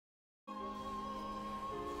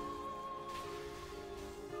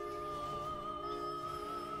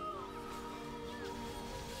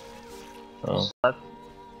Oh. Left.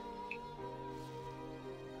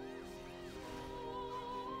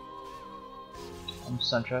 I'm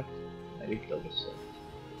Suntrack. Maybe kill this.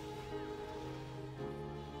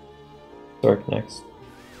 Dark next.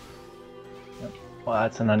 Yep. Well,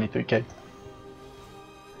 that's a 93k.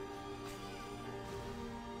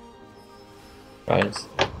 Rise.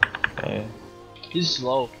 Okay. He's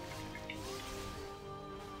slow.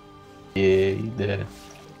 Yeah, he did.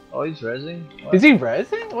 Oh, he's rezzing? What? Is he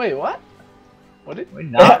rezzing? Wait, what? What did? Wait,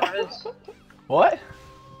 not res? What?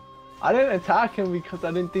 I didn't attack him because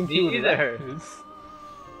I didn't think Me he would either. res.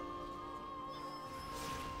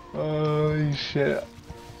 Holy shit.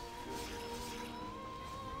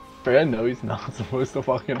 Bro, no, he's not supposed to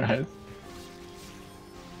fucking res.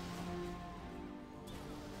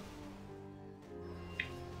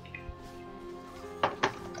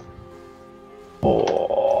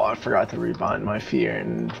 Oh, I forgot to rebind my fear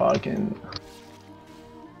and fucking.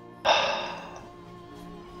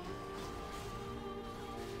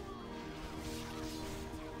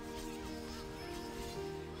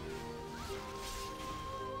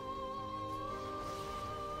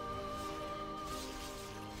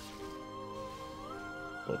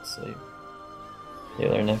 Let's see.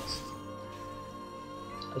 Healer next.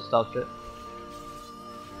 I stopped it.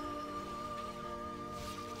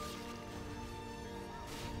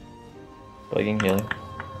 Plaguing healing.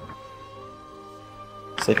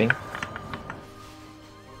 Sleeping.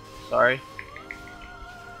 Sorry.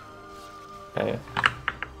 Okay.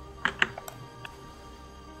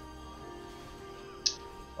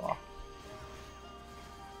 Oh.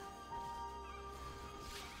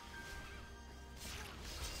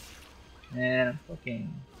 Man, I'm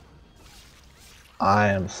fucking. I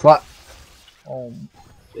am slapped. Oh,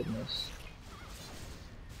 goodness.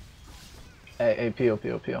 Hey, peel.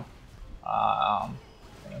 Yeah.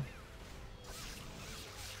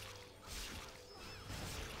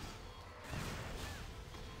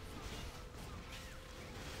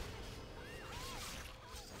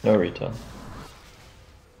 No retail.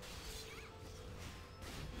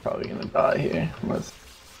 Probably gonna die here. Unless...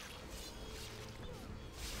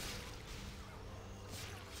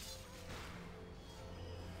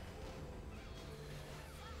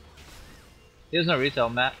 He has no retail,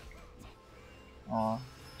 Matt. Aw,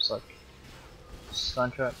 suck. Stun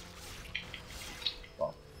trap.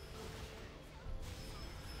 Well.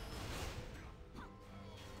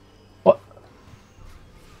 What?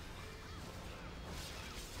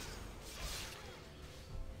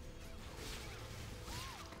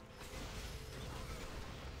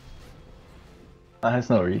 That has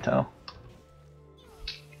no retail.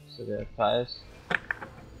 So they have pies.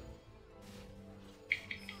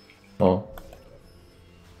 Oh.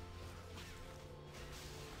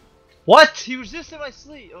 What? He was just in my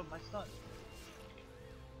sleep. Oh, my stun.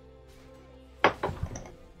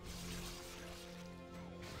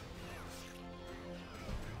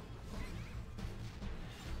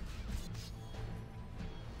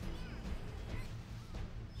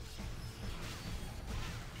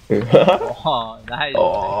 Oh, nice.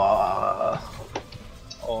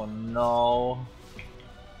 Oh no.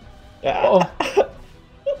 Oh.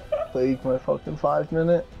 Plague my fucking 5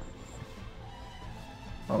 minute.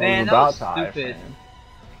 I Man, was that was about to stupid. fam.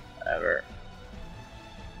 Whatever.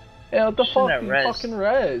 Yeah, what the Shouldn't fuck? have You res. fucking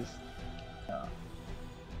res. Yeah.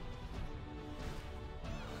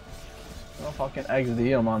 I'll fucking XD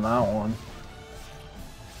him on that one.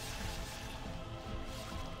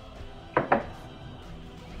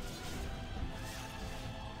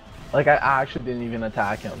 Like, I actually didn't even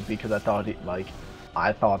attack him because I thought he, like,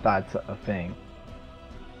 I thought that's a thing.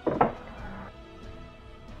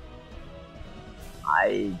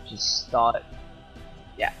 I just thought,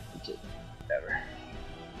 yeah, it's it. Whatever.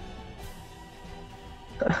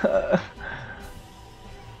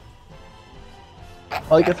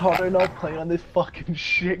 Like, it's hard enough playing on this fucking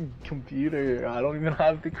shit computer. I don't even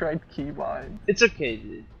have the correct keybind. It's okay,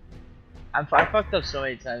 dude. I fucked up so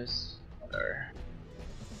many times. Whatever.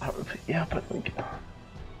 Yeah, but like,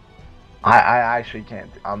 I actually can't.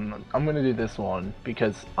 I'm gonna do this one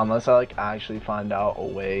because unless I like actually find out a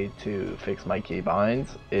way to fix my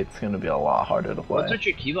keybinds, it's gonna be a lot harder to play. What's with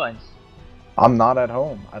your keybinds? I'm not at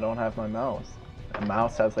home. I don't have my mouse. The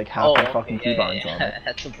mouse has like half my fucking keybinds on it.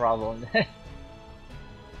 That's a problem.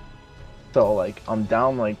 So like, I'm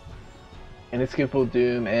down like Inescapable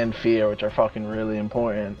Doom and Fear, which are fucking really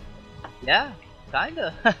important. Yeah,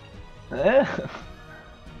 kinda. Yeah.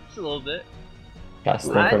 Just a little bit.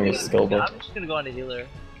 Cast them from your skill book. I'm just gonna go on to healer.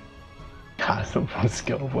 Cast them from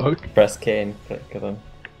skill book. Press K and click them.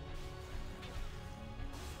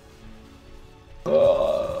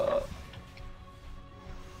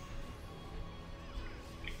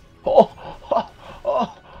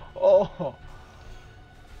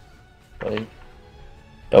 Like,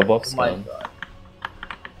 oh, Buff's Oh my gone. god.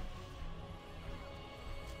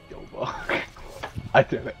 Yo, Valk. I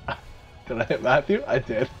did it. Did I hit Matthew? I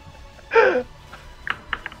did.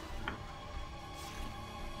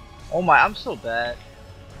 Oh my, I'm so bad.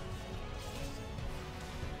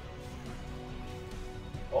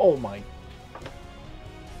 Oh my.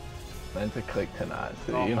 Meant to click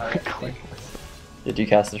tenacity. Oh You know, my click. Did you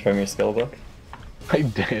cast it from your skill book? I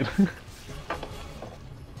did.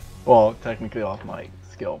 Well, technically off my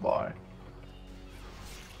skill bar.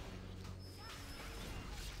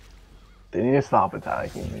 They need to stop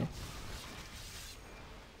attacking me.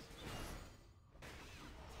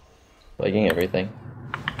 Liking everything.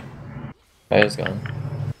 Kaya's gone.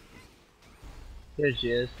 Here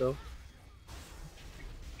she is though.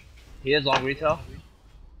 He has long retail.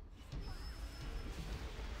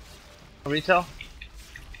 Retail?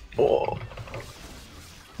 Oh.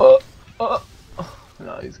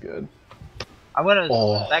 No, he's good. I'm gonna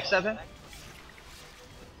Oh. backstab him.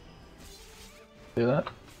 Do that?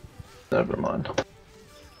 Never mind.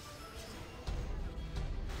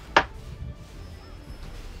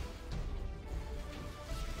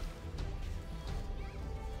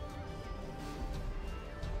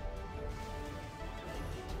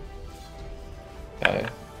 Kaya.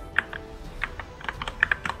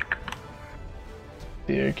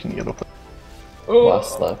 Here, can you get a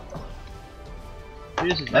Last left.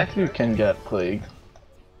 Here's his next. Matthew can get plagued.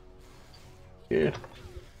 Here.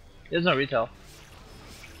 There's no retail.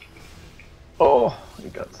 Oh, he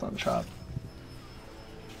got sun trap.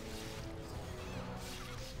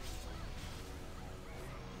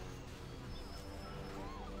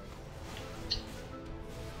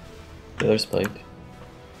 The other's plagued.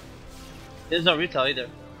 There's no retail either.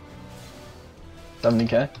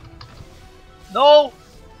 70k? No!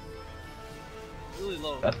 Really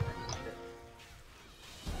low. Yeah.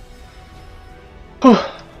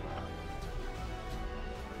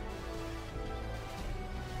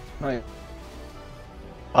 Nice.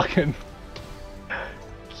 Fucking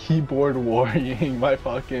keyboard warring my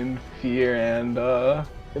fucking fear and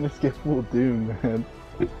inescapable doom, man.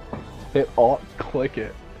 Hit alt, click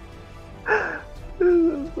it. This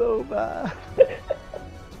is so bad.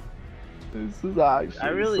 This is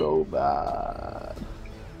actually so bad.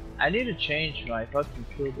 I need to change my fucking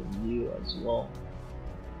kill to you as well.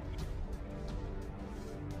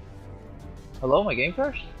 Hello, my game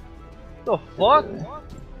crashed? The fuck?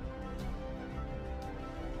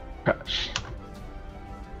 Crash.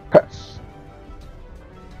 Crash.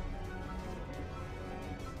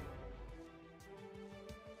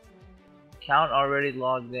 Count already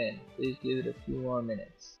logged in. Please give it a few more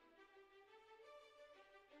minutes.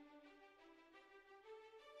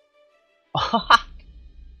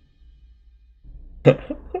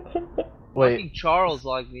 Wait, Fucking Charles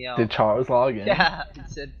logged me out. did Charles log in? Yeah, he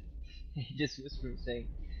said, he just whispered saying,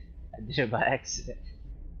 I did it by accident.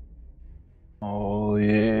 Oh,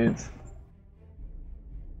 yes.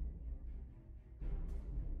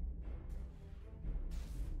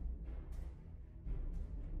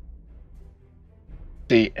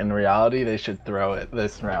 See, in reality, they should throw it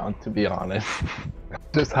this round, to be honest.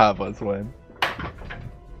 Just have us win.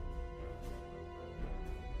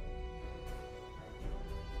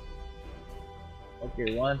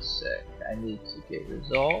 Okay, one sec. I need to get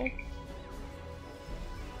resolved.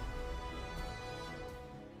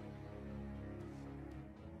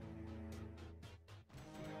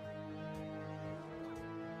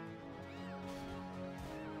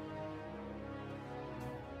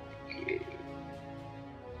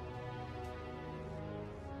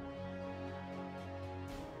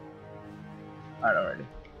 Alright, already.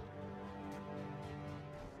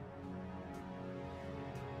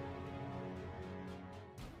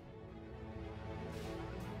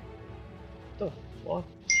 What the fuck?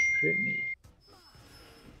 Crit me.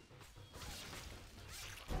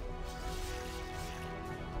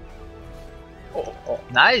 Oh,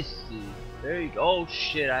 nice, dude. There you go. Oh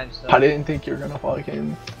shit, I'm sorry. I didn't think you were gonna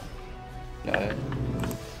fucking. Kaya.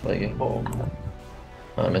 Plaguing. Oh.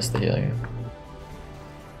 Oh, I missed the healing.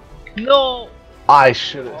 No! I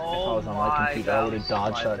should have. If I Oh was on my my computer, I would have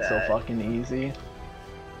God, dodged my that so bad. fucking easy.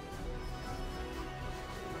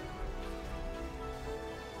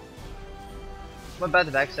 I'm about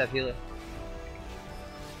to backstab healer.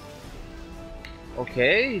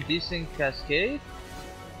 Okay, decent cascade.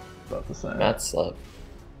 About the same. Matt slept.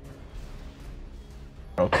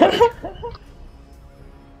 Okay.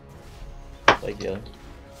 Like healing.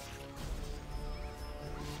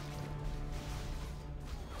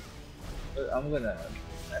 I'm gonna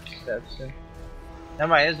backstab soon. Never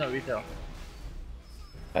mind, there's no retail.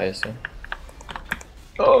 I assume.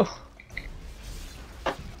 Oh.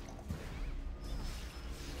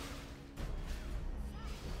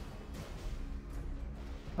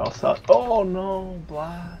 Oh no,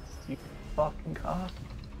 blast! You fucking cock.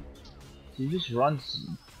 He just runs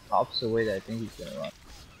opposite way that I think he's gonna run.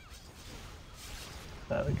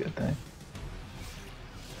 That's a good thing.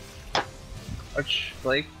 Arch,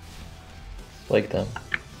 Blake. Blake them.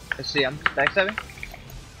 Let's see, I'm backstabbing.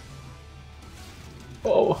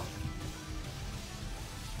 Oh.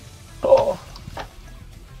 Oh.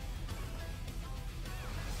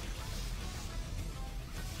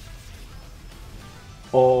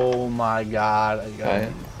 Oh my god, I got Okay.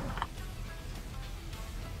 it.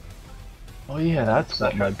 Oh yeah, that's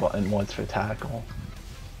what my button was for tackle.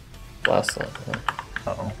 Last one. Yeah.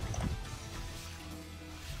 Uh oh.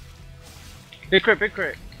 Big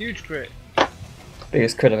crit, huge crit.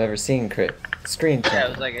 Biggest crit I've ever seen. Crit. Screen. Yeah, it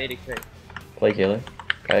was like 80 crit. Blake healer.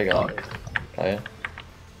 Kaya gone. Fuck. Kaya.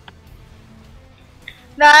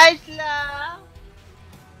 Nice love.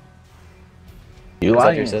 You Was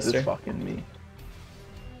that lying your with this sister? fucking me.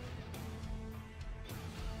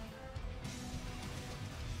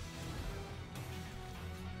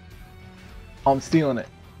 Oh, I'm stealing it.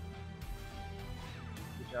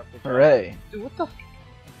 Good job, good job. Hooray. Dude, what the?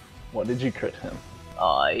 What did you crit him?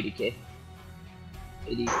 80k.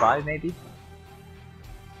 85 maybe?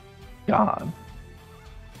 God.